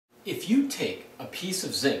If you take a piece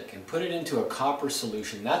of zinc and put it into a copper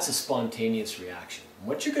solution, that's a spontaneous reaction.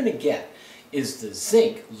 What you're going to get is the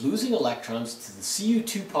zinc losing electrons to the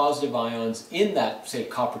Cu2 positive ions in that, say,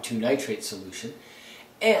 copper 2 nitrate solution,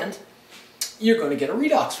 and you're going to get a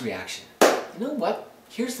redox reaction. You know what?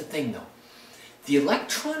 Here's the thing though. The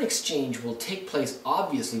electron exchange will take place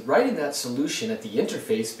obviously right in that solution at the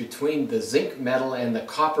interface between the zinc metal and the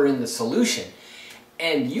copper in the solution.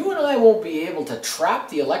 And you and I won't be able to trap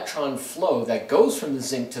the electron flow that goes from the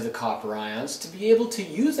zinc to the copper ions to be able to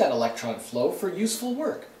use that electron flow for useful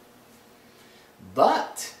work.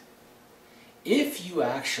 But if you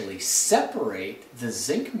actually separate the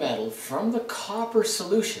zinc metal from the copper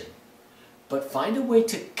solution, but find a way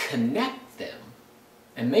to connect them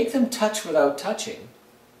and make them touch without touching,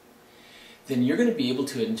 then you're going to be able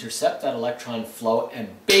to intercept that electron flow, and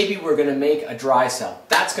baby, we're going to make a dry cell.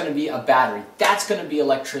 That's going to be a battery. That's going to be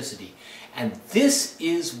electricity. And this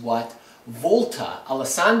is what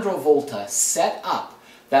Alessandro Volta set up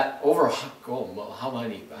that over, how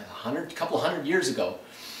many, a couple hundred years ago,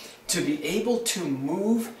 to be able to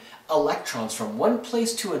move electrons from one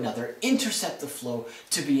place to another, intercept the flow,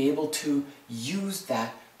 to be able to use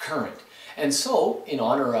that current. And so, in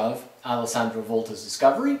honor of Alessandro Volta's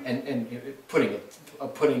discovery and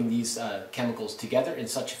putting these chemicals together in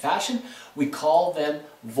such a fashion, we call them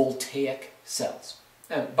Voltaic cells.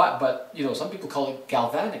 But you know, some people call it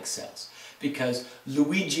galvanic cells, because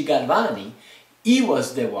Luigi Galvani, he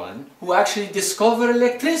was the one who actually discovered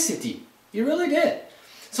electricity. He really did.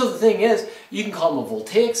 So the thing is, you can call them a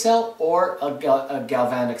voltaic cell or a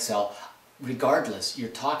galvanic cell. Regardless, you're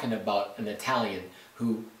talking about an Italian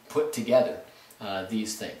who put together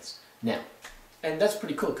these things. Now, and that's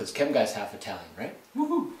pretty cool because Chemguy's half Italian, right?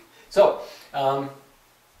 Woohoo! So, and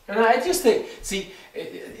I just think, see,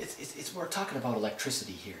 we're talking about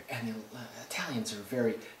electricity here, and the Italians are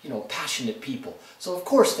very, you know, passionate people. So of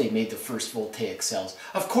course they made the first voltaic cells.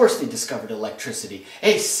 Of course they discovered electricity.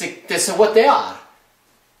 Hey, this is what they are.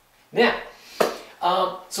 Now,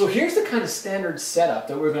 so here's the kind of standard setup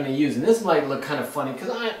that we're going to use, and this might look kind of funny because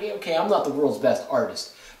I'm not the world's best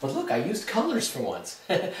artist, but look, I used colors for once.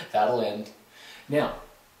 That'll end. Now,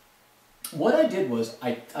 what I did was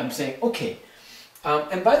I'm saying, okay,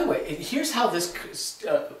 and by the way, here's how this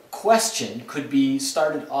question could be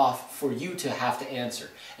started off for you to have to answer,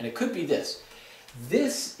 and it could be this.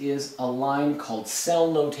 This is a line called cell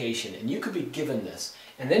notation, and you could be given this,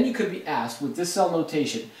 and then you could be asked with this cell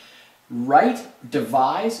notation, write,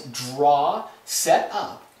 devise, draw, set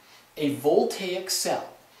up a voltaic cell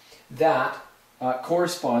that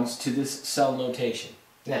corresponds to this cell notation.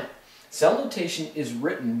 Now, cell notation is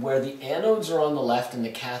written where the anodes are on the left and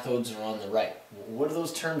the cathodes are on the right. What do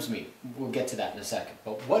those terms mean? We'll get to that in a second.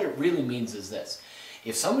 But what it really means is this.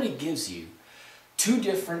 If somebody gives you two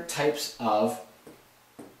different types of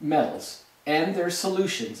metals and their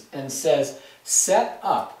solutions and says, set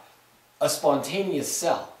up a spontaneous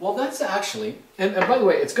cell, well, that's actually, and by the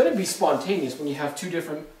way, it's going to be spontaneous when you have two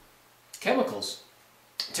different chemicals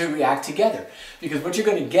to react together. Because what you're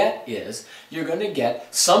going to get is, you're going to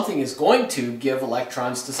get something is going to give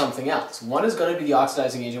electrons to something else. One is going to be the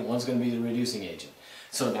oxidizing agent, one's going to be the reducing agent.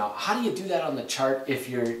 So now, how do you do that on the chart if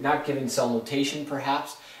you're not giving cell notation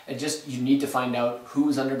perhaps, and just you need to find out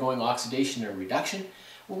who's undergoing oxidation or reduction?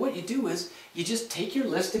 Well, what you do is, you just take your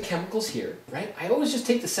list of chemicals here, right? I always just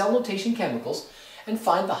take the cell notation chemicals and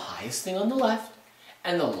find the highest thing on the left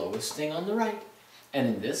and the lowest thing on the right. And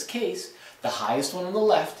in this case, the highest one on the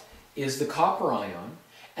left is the copper ion,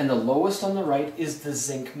 and the lowest on the right is the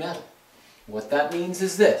zinc metal. What that means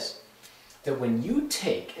is this, that when you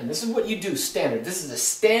take, and this is what you do standard, this is a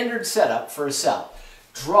standard setup for a cell,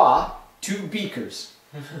 draw two beakers,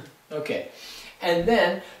 okay, and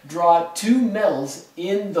then draw two metals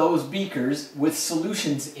in those beakers with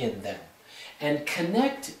solutions in them, and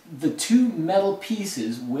connect the two metal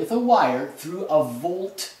pieces with a wire through a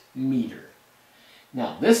voltmeter.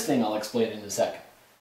 Now, this thing I'll explain in a second.